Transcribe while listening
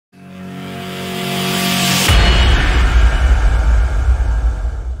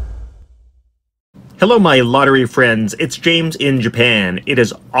Hello my lottery friends, it's James in Japan. It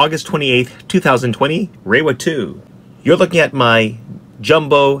is August 28th, 2020, Reiwa 2. You're looking at my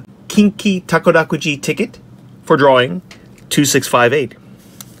jumbo Kinki Takarakuji ticket for drawing 2658.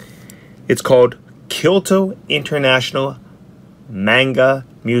 It's called Kyoto International Manga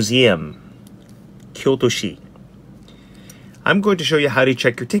Museum, Kyoto-shi. I'm going to show you how to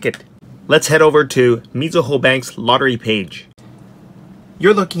check your ticket. Let's head over to Mizuho Bank's lottery page.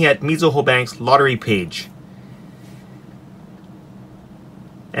 You're looking at Mizuho Bank's lottery page.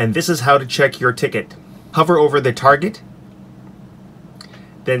 And this is how to check your ticket. Hover over the target,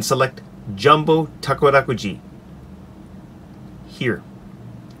 then select Jumbo Takarakuji. Here.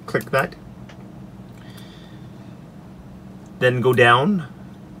 Click that. Then go down.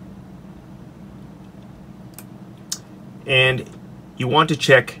 And you want to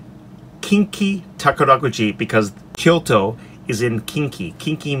check Kinki Takarakuji because Kyoto is in Kinki.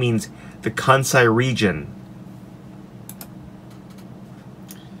 Kinki means the Kansai region.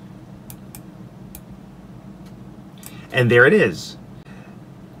 And there it is.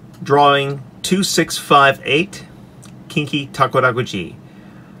 Drawing 2658, Kinki Takarakuji.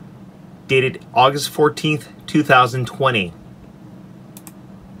 Dated August 14th, 2020.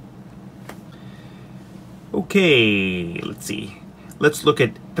 Okay, let's see. Let's look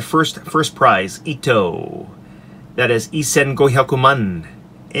at the first prize, Ito. That is Isen Gohyakuman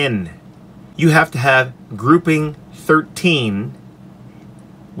N. You have to have grouping 13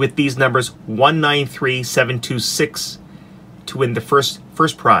 with these numbers 193726 to win the first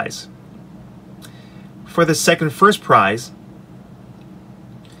prize. For the first prize,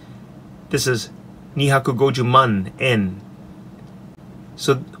 this is Nihakugojuman N.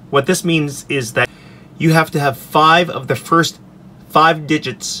 So what this means is that you have to have 5 of the first 5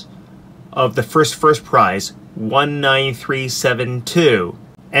 digits of the first prize, 19372,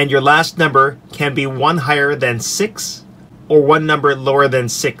 and your last number can be one higher than 6 or one number lower than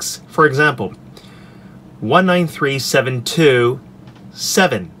 6. For example,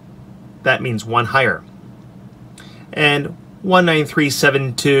 193727, that means one higher, and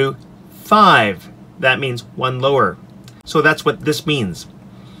 193725, that means one lower. So that's what this means.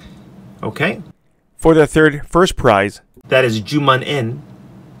 Okay, for the first prize, that is Juman N,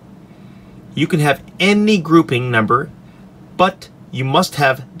 you can have any grouping number, but you must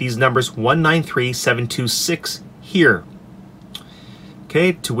have these numbers 193726 here.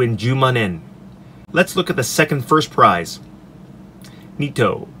 Okay, to win Juman N. Let's look at the first prize.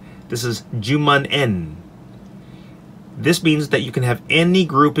 Nito. This is Juman N. This means that you can have any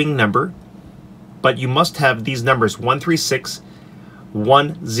grouping number, but you must have these numbers 136,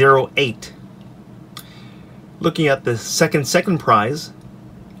 108. Looking at the second prize,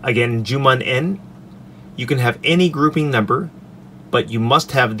 again, Juman N, you can have any grouping number, but you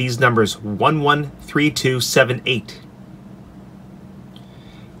must have these numbers 113278.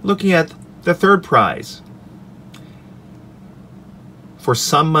 Looking at the third prize, for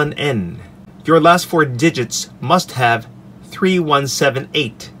Samman N, your last 4 digits must have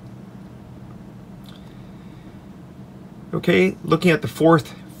 3178. Okay, looking at the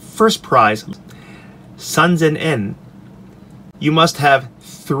first prize, Sanzen N, you must have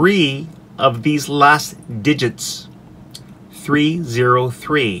 3 of these last digits,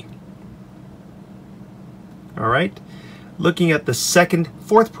 303. All right. Looking at the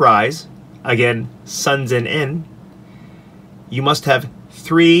fourth prize, again, Sanzen N, you must have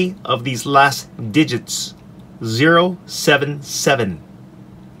 3 of these last digits, 077.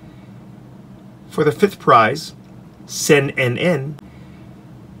 For the 5th prize, Sen NN,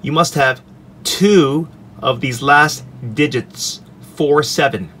 you must have 2 of these last digits,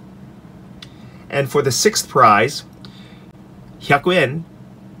 47. And for the 6th prize, Hyakuen,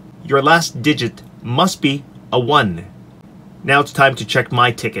 your last digit must be a 1. Now it's time to check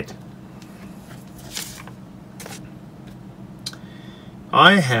my ticket.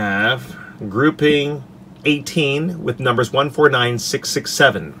 I have grouping 18 with numbers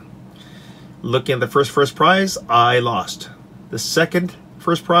 149667. Looking at the first prize, I lost. The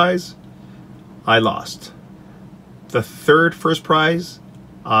first prize, I lost. The first prize,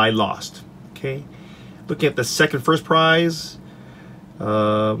 I lost. Okay. Looking at the first prize,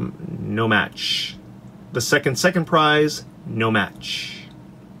 no match. The second prize, no match.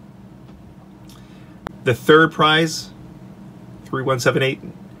 The third prize, 3178,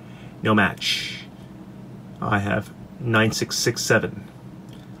 no match. I have 9667.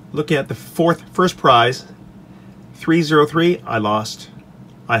 Looking at the first prize, 303, I lost.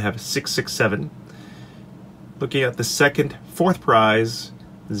 I have 667. Looking at the fourth prize,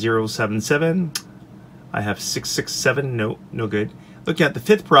 077, I have 667, no good. Looking at the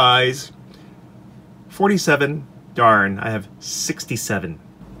 5th prize, 47. Darn, I have 67.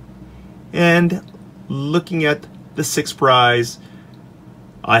 And looking at the 6th prize,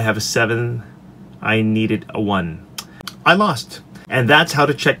 I have a 7. I needed a 1. I lost. And that's how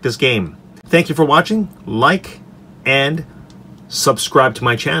to check this game. Thank you for watching. Like and subscribe to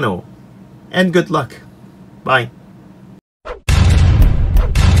my channel. And good luck. Bye.